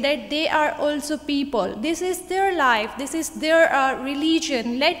must say that they are also people. This is their life. This is their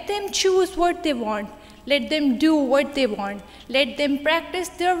religion. Let them choose what they want. Let them do what they want. Let them practice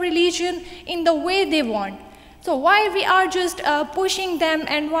their religion in the way they want. So why we are just pushing them,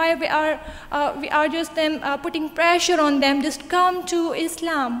 and why we are just putting pressure on them, just come to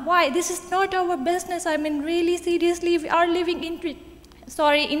Islam? Why? This is not our business. I mean, really seriously, we are living in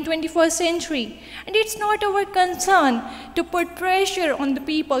 21st century. And it's not our concern to put pressure on the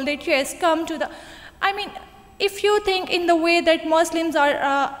people that yes, come to the... I mean, if you think in the way that Muslims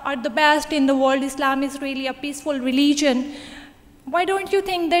are the best in the world, Islam is really a peaceful religion, why don't you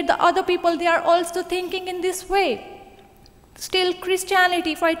think that the other people, they are also thinking in this way? Still,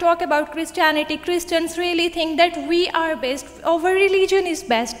 Christianity, if I talk about Christianity, Christians really think that we are best, our religion is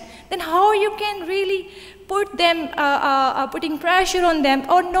best. Then how you can really put them, putting pressure on them?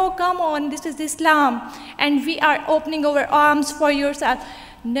 Oh no, come on, this is Islam, and we are opening our arms for yourself.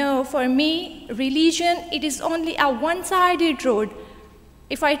 No, for me, religion, it is only a one-sided road.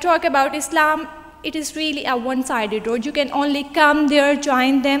 If I talk about Islam, it is really a one-sided road. You can only come there,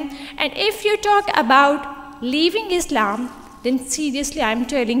 join them. And if you talk about leaving Islam, then seriously, I'm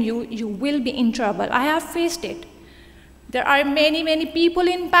telling you, you will be in trouble. I have faced it. There are many, many people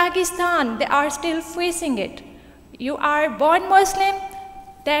in Pakistan, they are still facing it. You are born Muslim,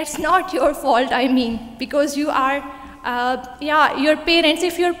 that's not your fault, I mean, because you are, your parents,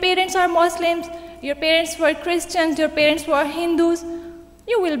 if your parents are Muslims, your parents were Christians, your parents were Hindus,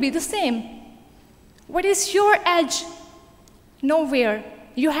 you will be the same. What is your edge? Nowhere.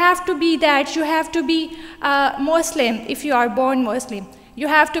 You have to be that, you have to be Muslim if you are born Muslim. You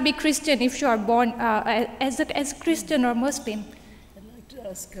have to be Christian if you are born as Christian or Muslim. I'd like to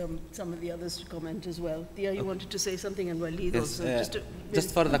ask some of the others to comment as well. Deeyah, you wanted to say something, and Waleed also.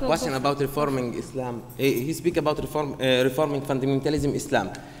 Just for the question about reforming Islam, he speak about reforming fundamentalism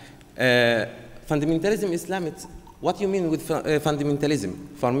Islam. Fundamentalism Islam, it's what you mean with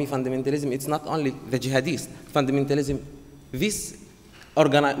fundamentalism? For me, fundamentalism, it's not only the jihadist. Fundamentalism, this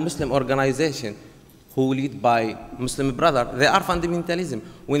Muslim organization who lead by Muslim brother, they are fundamentalism.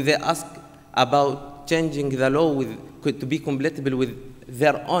 When they ask about changing the law to be compatible with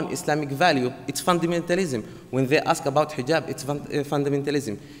their own Islamic value, it's fundamentalism. When they ask about hijab, it's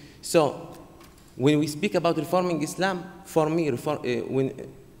fundamentalism. So when we speak about reforming Islam, for me, when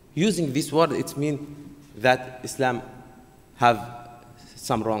using this word, it means that Islam have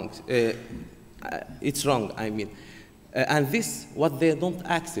some wrongs. It's wrong, I mean. And this, what they don't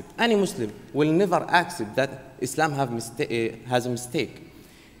accept. Any Muslim will never accept that Islam has a mistake.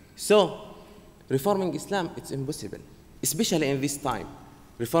 So, reforming Islam, it's impossible, especially in this time.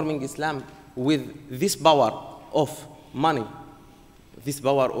 Reforming Islam with this power of money, this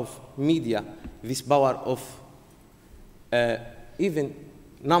power of media, this power of even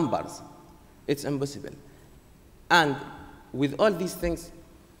numbers, it's impossible. And with all these things,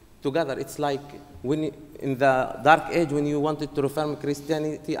 together. It's like when in the Dark Age when you wanted to reform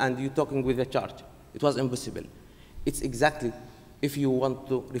Christianity and you talking with the church. It was impossible. It's exactly if you want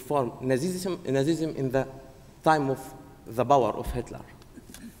to reform Nazism in the time of the power of Hitler.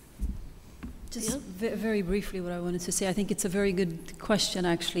 Just very briefly what I wanted to say, I think it's a very good question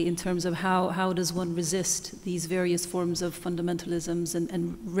actually in terms of how does one resist these various forms of fundamentalisms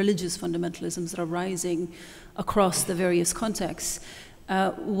and religious fundamentalisms that are rising across the various contexts.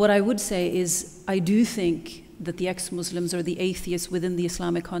 What I would say is I do think that the ex-Muslims or the atheists within the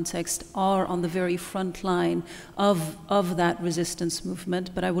Islamic context are on the very front line of that resistance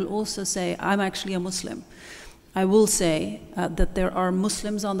movement, but I will also say I'm actually a Muslim. I will say that there are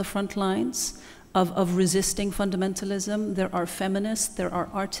Muslims on the front lines of resisting fundamentalism. There are feminists, there are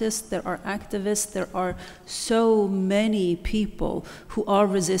artists, there are activists, there are so many people who are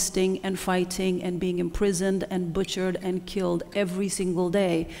resisting and fighting and being imprisoned and butchered and killed every single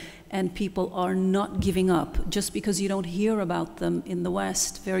day. And people are not giving up. Just because you don't hear about them in the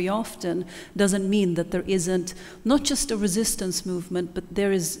West very often doesn't mean that there isn't not just a resistance movement, but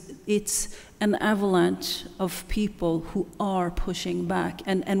it's an avalanche of people who are pushing back.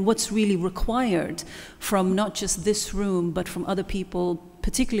 And what's really required from not just this room, but from other people,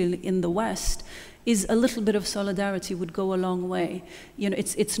 particularly in the West, is a little bit of solidarity would go a long way. You know,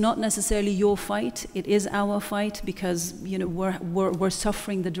 it's not necessarily your fight, it is our fight because, you know, we're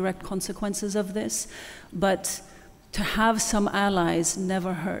suffering the direct consequences of this, but to have some allies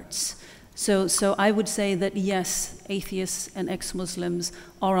never hurts. So I would say that yes, atheists and ex-Muslims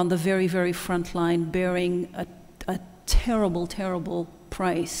are on the very, very front line bearing a terrible, terrible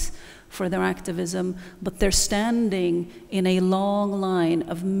price for their activism, but they're standing in a long line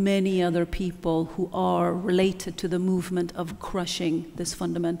of many other people who are related to the movement of crushing this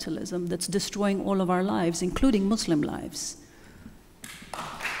fundamentalism that's destroying all of our lives, including Muslim lives.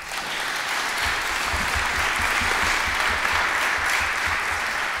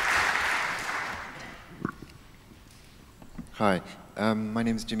 Hi, my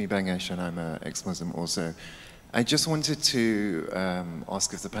name is Jimmy Bangesh and I'm an ex-Muslim also. I just wanted to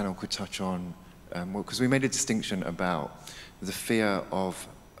ask if the panel could touch on, because we made a distinction about the fear of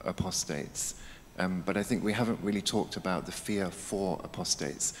apostates, but I think we haven't really talked about the fear for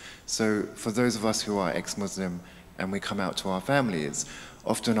apostates. So for those of us who are ex-Muslim and we come out to our families,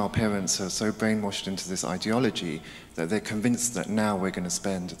 often our parents are so brainwashed into this ideology that they're convinced that now we're going to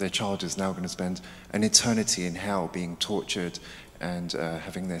spend, their child is now going to spend an eternity in hell being tortured and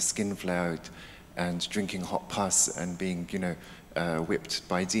having their skin flayed and drinking hot pus and being, you know, whipped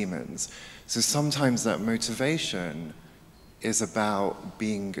by demons. So sometimes that motivation is about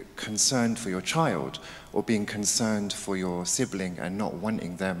being concerned for your child or being concerned for your sibling and not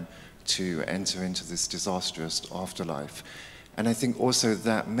wanting them to enter into this disastrous afterlife. And I think also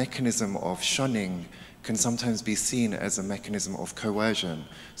that mechanism of shunning can sometimes be seen as a mechanism of coercion.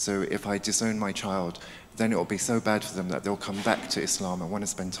 So if I disown my child, then it will be so bad for them that they'll come back to Islam and want to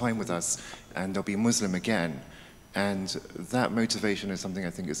spend time with us, and they'll be Muslim again. And that motivation is something I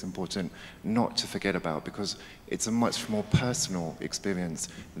think is important not to forget about, because it's a much more personal experience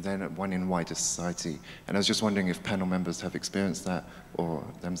than one in wider society. And I was just wondering if panel members have experienced that or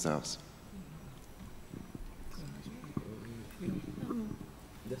themselves.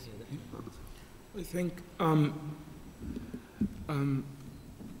 I think,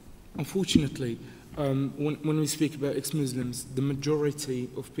 unfortunately, when we speak about ex-Muslims, the majority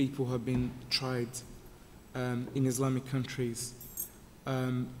of people have been tried in Islamic countries.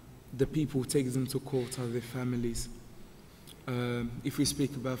 The people who take them to court are their families. If we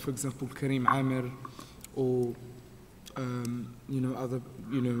speak about, for example, Karim Amir or other,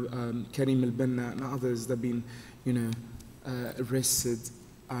 Karim al-Banna and others that have been, arrested,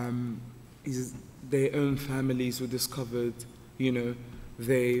 their own families were discovered,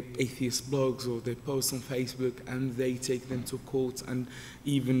 their atheist blogs or their posts on Facebook, and they take them to court, and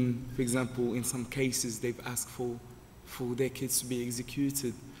even, for example, in some cases they've asked for their kids to be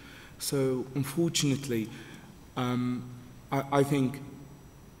executed. So unfortunately, I think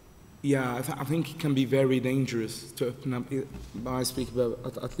it can be very dangerous to open up. I speak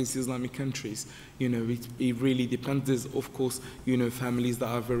about at least Islamic countries. It really depends. There's, of course, families that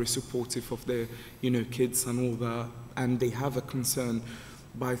are very supportive of their, kids and all that, and they have a concern.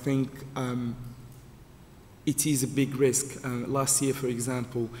 But I think it is a big risk. Last year, for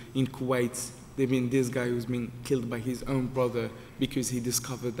example, in Kuwait, there's been this guy who's been killed by his own brother because he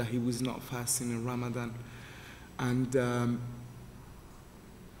discovered that he was not fasting in Ramadan, and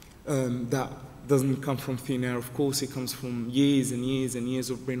that doesn't come from thin air. Of course, it comes from years and years and years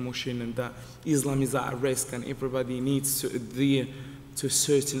of brainwashing, and that Islam is at risk and everybody needs to adhere to a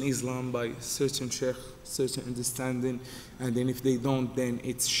certain Islam by certain sheikh, certain understanding, and then if they don't, then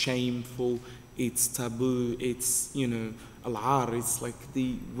it's shameful, it's taboo, it's, you know, al-ar, it's like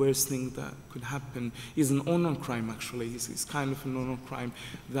the worst thing that could happen. It's an honor crime, actually. It's kind of an honor crime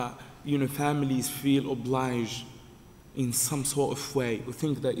that, you know, families feel obliged in some sort of way, or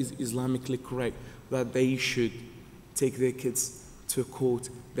think that is Islamically correct, that they should take their kids to a court,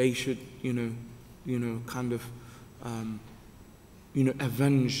 they should, you know, kind of, you know,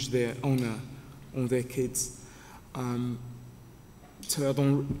 avenge their honor on their kids. So I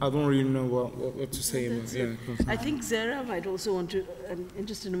don't really know what to say about it. I think Zehra might also want to, in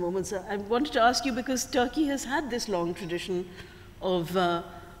just in a moment, so I wanted to ask you, because Turkey has had this long tradition of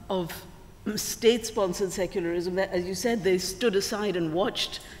state-sponsored secularism. That, as you said, they stood aside and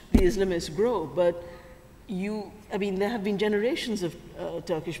watched the Islamists grow, but I mean, there have been generations of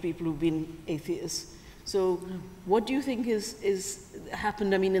Turkish people who've been atheists. So what do you think is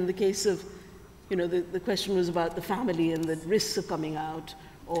happened? I mean, in the case of, you know, the question was about the family and the risks of coming out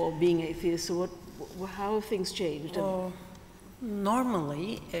or being atheist. So how have things changed?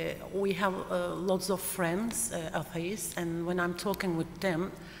 Normally, we have lots of friends, atheists, and when I'm talking with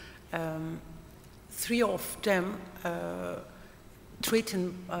them, 3 of them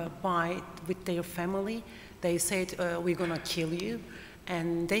threatened with their family. They said, we're gonna kill you.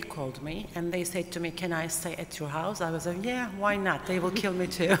 And they called me and they said to me, can I stay at your house? I was like, yeah, why not? They will kill me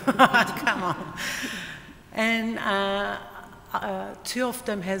too. Come on. And 2 of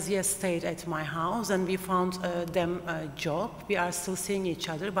them has stayed at my house, and we found them a job. We are still seeing each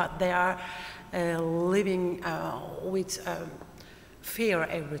other, but they are living with fear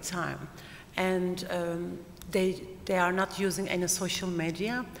every time. And they are not using any social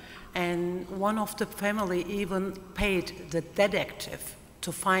media. And one of the family even paid the detective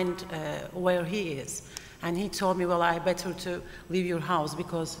to find where he is. And he told me, well, I better to leave your house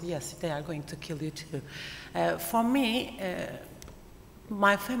because, yes, they are going to kill you too. For me,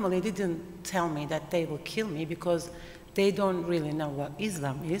 my family didn't tell me that they will kill me because they don't really know what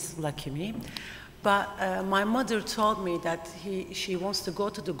Islam is, lucky me. But my mother told me that she wants to go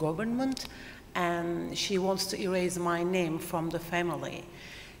to the government and she wants to erase my name from the family.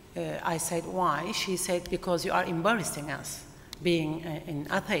 I said, why? She said, because you are embarrassing us, being an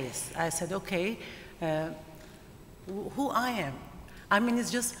atheist. I said, okay, who I am. I mean,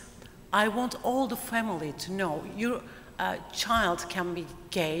 it's just, I want all the family to know your child can be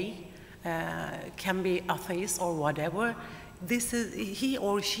gay, can be atheist or whatever. This is, he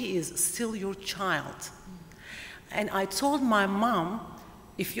or she is still your child. And I told my mom,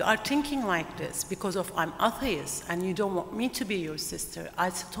 if you are thinking like this because of I'm atheist and you don't want me to be your sister, I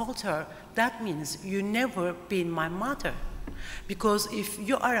told her, that means you never been my mother. Because if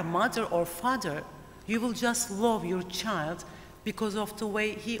you are a mother or father, you will just love your child because of the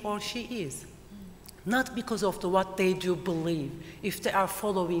way he or she is. Not because of what they do believe, if they are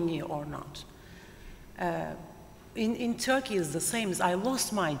following you or not. In Turkey is the same. I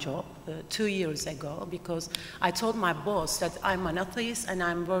lost my job 2 years ago because I told my boss that I'm an atheist and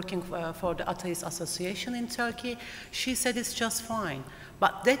I'm working for the Atheist Association in Turkey. She said it's just fine.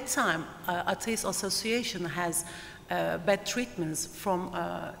 But that time, Atheist Association has bad treatments from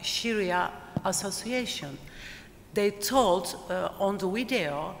Sharia Association. They told on the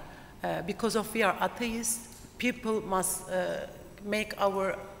video, because of we are atheists, people must make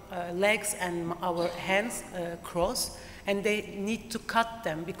our legs and our hands cross, and they need to cut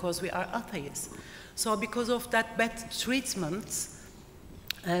them because we are atheists. So because of that bad treatment,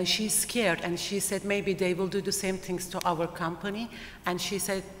 she's scared, and she said maybe they will do the same things to our company, and she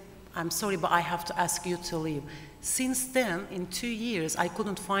said, I'm sorry, but I have to ask you to leave. Since then, in 2 years, I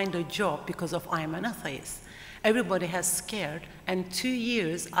couldn't find a job because of I'm an atheist. Everybody has scared, and 2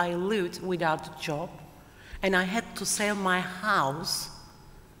 years I lived without a job, and I had to sell my house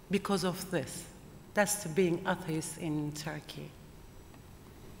because of this. That's being atheist in Turkey.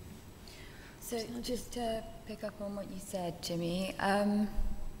 So just to pick up on what you said, Jimmy,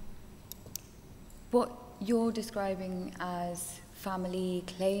 what you're describing as family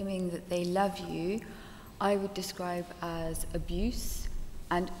claiming that they love you, I would describe as abuse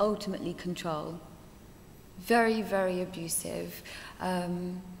and ultimately control. Very, very abusive.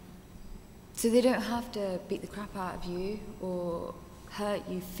 So they don't have to beat the crap out of you or hurt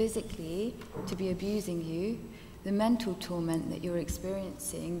you physically to be abusing you. The mental torment that you're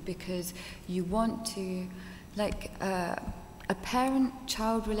experiencing because you want to, like a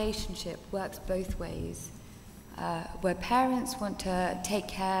parent-child relationship works both ways. Where parents want to take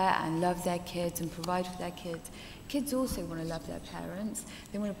care and love their kids and provide for their kids, kids also want to love their parents.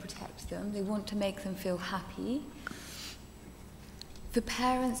 They want to protect them. They want to make them feel happy. for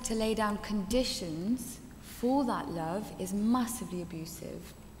parents to lay down conditions for that love is massively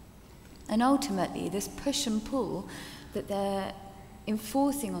abusive. And ultimately, this push and pull that they're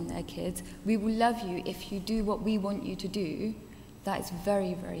enforcing on their kids, we will love you if you do what we want you to do, that is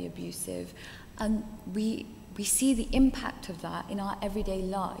very, very abusive. And we see the impact of that in our everyday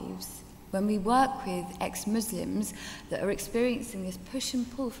lives. When we work with ex-Muslims that are experiencing this push and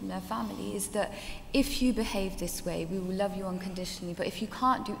pull from their families, that if you behave this way, we will love you unconditionally, but if you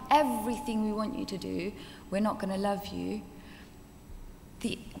can't do everything we want you to do, we're not going to love you.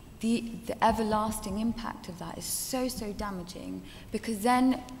 The everlasting impact of that is so, so damaging, because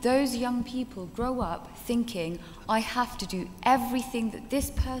then those young people grow up thinking, I have to do everything that this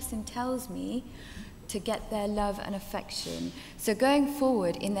person tells me to get their love and affection. So going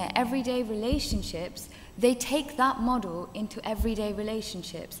forward in their everyday relationships, they take that model into everyday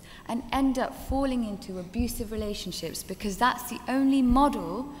relationships and end up falling into abusive relationships, because that's the only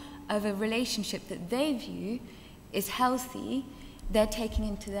model of a relationship that they view is healthy. They're taking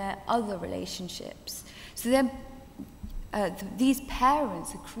into their other relationships. So these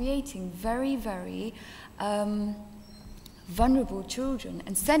parents are creating very, very vulnerable children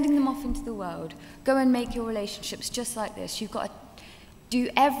and sending them off into the world. Go and make your relationships just like this. You've got to do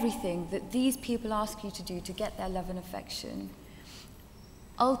everything that these people ask you to do to get their love and affection.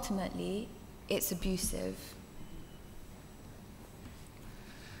 Ultimately, it's abusive.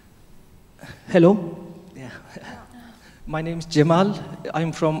 Hello. Yeah. My name is Cemal.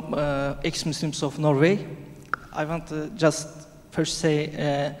 I'm from ex-Muslims of Norway. I want to just first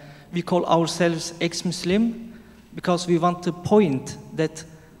say we call ourselves ex-Muslim because we want to point that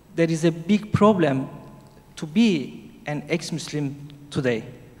there is a big problem to be an ex-Muslim today.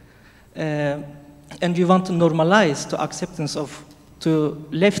 And we want to normalize the acceptance of to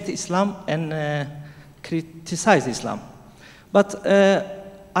left Islam and criticize Islam. But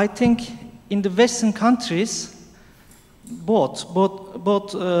I think in the Western countries, both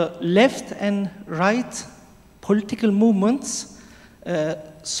left and right political movements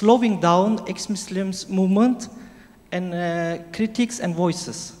slowing down ex-Muslims movement and critics and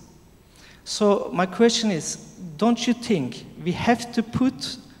voices. So my question is, don't you think we have to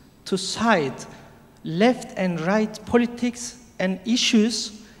put to side left and right politics and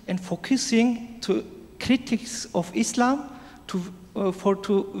issues and focusing to critics of Islam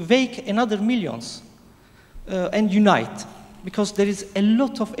to wake another millions and unite? Because there is a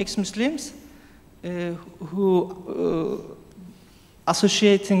lot of ex-Muslims who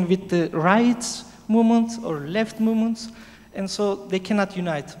associating with the right movement or left movements, and so they cannot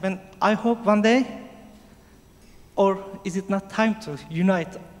unite. When I hope one day, or is it not time to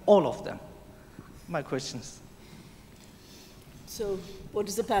unite all of them? My questions. So, what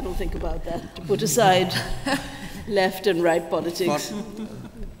does the panel think about that? To put aside left and right politics.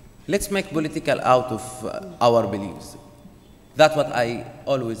 Let's make political out of our beliefs. That's what I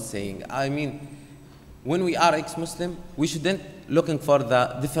always saying. I mean, when we are ex-Muslim, we shouldn't looking for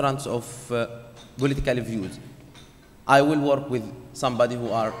the difference of political views. I will work with somebody who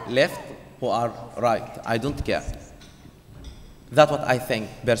are left, who are right. I don't care. That's what I think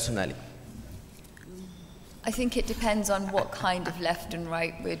personally. I think it depends on what kind of left and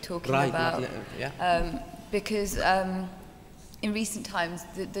right we're talking about. Yeah. Because in recent times,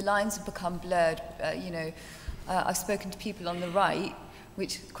 the lines have become blurred. I've spoken to people on the right,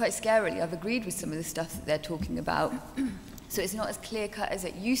 which quite scarily, I've agreed with some of the stuff that they're talking about. So it's not as clear-cut as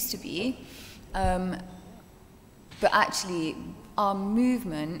it used to be. But actually, our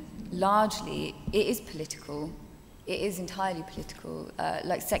movement, largely, it is political. It is entirely political.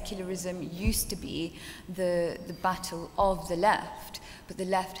 Like secularism used to be the battle of the left, but the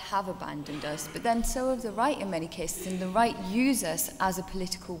left have abandoned us. But then so have the right in many cases, and the right use us as a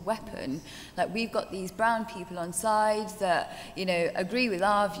political weapon. Like we've got these brown people on sides that, agree with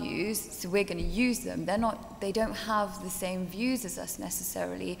our views, so we're going to use them. They don't have the same views as us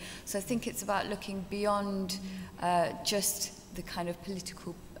necessarily. So I think it's about looking beyond just the kind of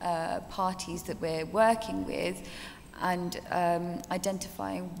political parties that we're working with, and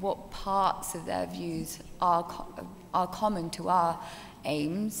identifying what parts of their views are common to our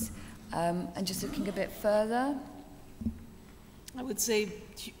aims, and just looking a bit further. I would say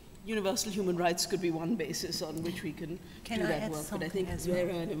universal human rights could be one basis on which we can do that work. But I think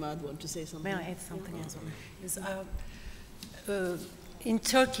Zehra and Imad want to say something. May I add something as well? In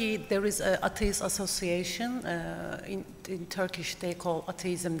Turkey, there is an atheist association. In Turkish, they call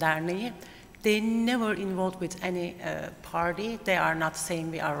Atheism Derneği. They never involved with any party. They are not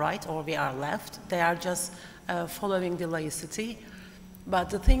saying we are right or we are left. They are just following the laicity. But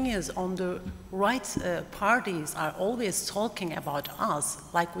the thing is, on the right parties are always talking about us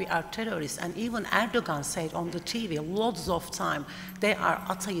like we are terrorists. And even Erdogan said on the TV loads of time, they are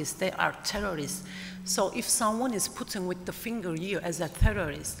atheists, they are terrorists. So if someone is putting with the finger you as a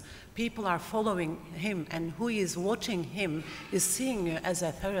terrorist, people are following him, and who is watching him is seeing you as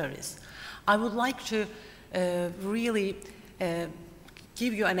a terrorist. I would like to really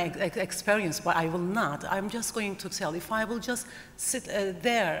give you an experience, but I will not. I'm just going to tell, if I will just sit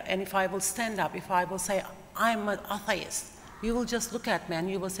there, and if I will stand up, if I will say, I'm an atheist, you will just look at me and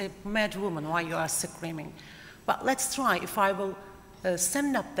you will say, mad woman, why you are screaming? But let's try, if I will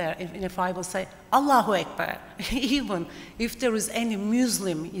stand up there, and if I will say, Allahu Akbar, even if there is any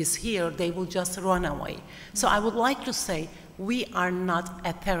Muslim is here, they will just run away. So I would like to say, we are not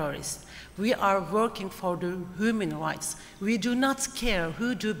a terrorist. We are working for the human rights. We do not care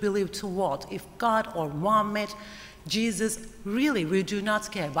who do believe to what, if God or Mohamed, Jesus, really, we do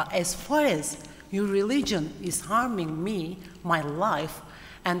not care. But as far as your religion is harming me, my life,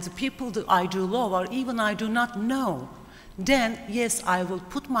 and the people that I do love, or even I do not know, then yes, I will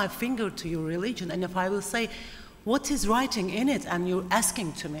put my finger to your religion, and if I will say, what is writing in it, and you're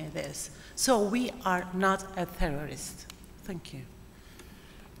asking to me this. So we are not a terrorist. Thank you.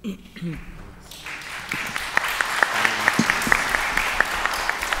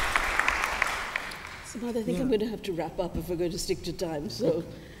 Samad, I think I'm going to have to wrap up if we're going to stick to time. So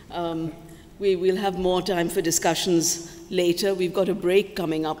we will have more time for discussions later. We've got a break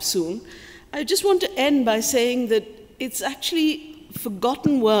coming up soon. I just want to end by saying that it's actually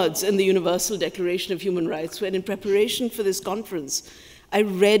forgotten words in the Universal Declaration of Human Rights, when in preparation for this conference, I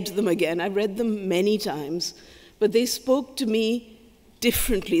read them again. I read them many times, but they spoke to me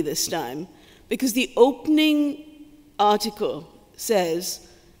differently this time, because the opening article says,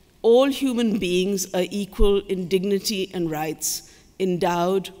 all human beings are equal in dignity and rights,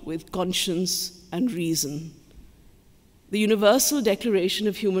 endowed with conscience and reason. The Universal Declaration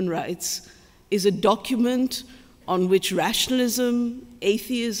of Human Rights is a document on which rationalism,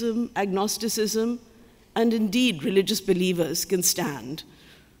 atheism, agnosticism, and indeed religious believers can stand.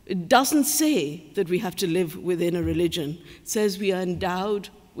 It doesn't say that we have to live within a religion. It says we are endowed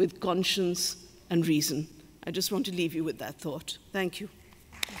with conscience and reason. I just want to leave you with that thought. Thank you.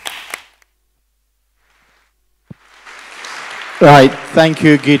 Right, thank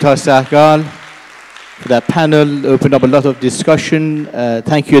you, Gita, Sahgal, for that panel. Opened up a lot of discussion.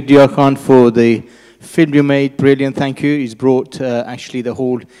 Thank you, Deeyah Khan, for the film you made. Brilliant, thank you. It's brought actually the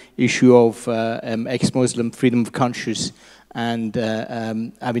whole issue of ex-Muslim freedom of conscience and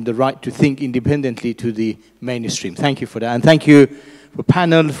having the right to think independently to the mainstream. Thank you for that. And thank you for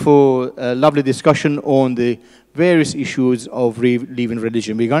panel for a lovely discussion on the various issues of leaving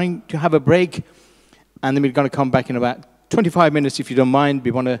religion. We're going to have a break, and then we're going to come back in about 25 minutes, if you don't mind.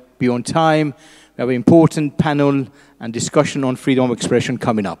 We want to be on time. We have an important panel and discussion on freedom of expression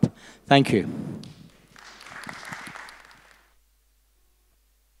coming up. Thank you.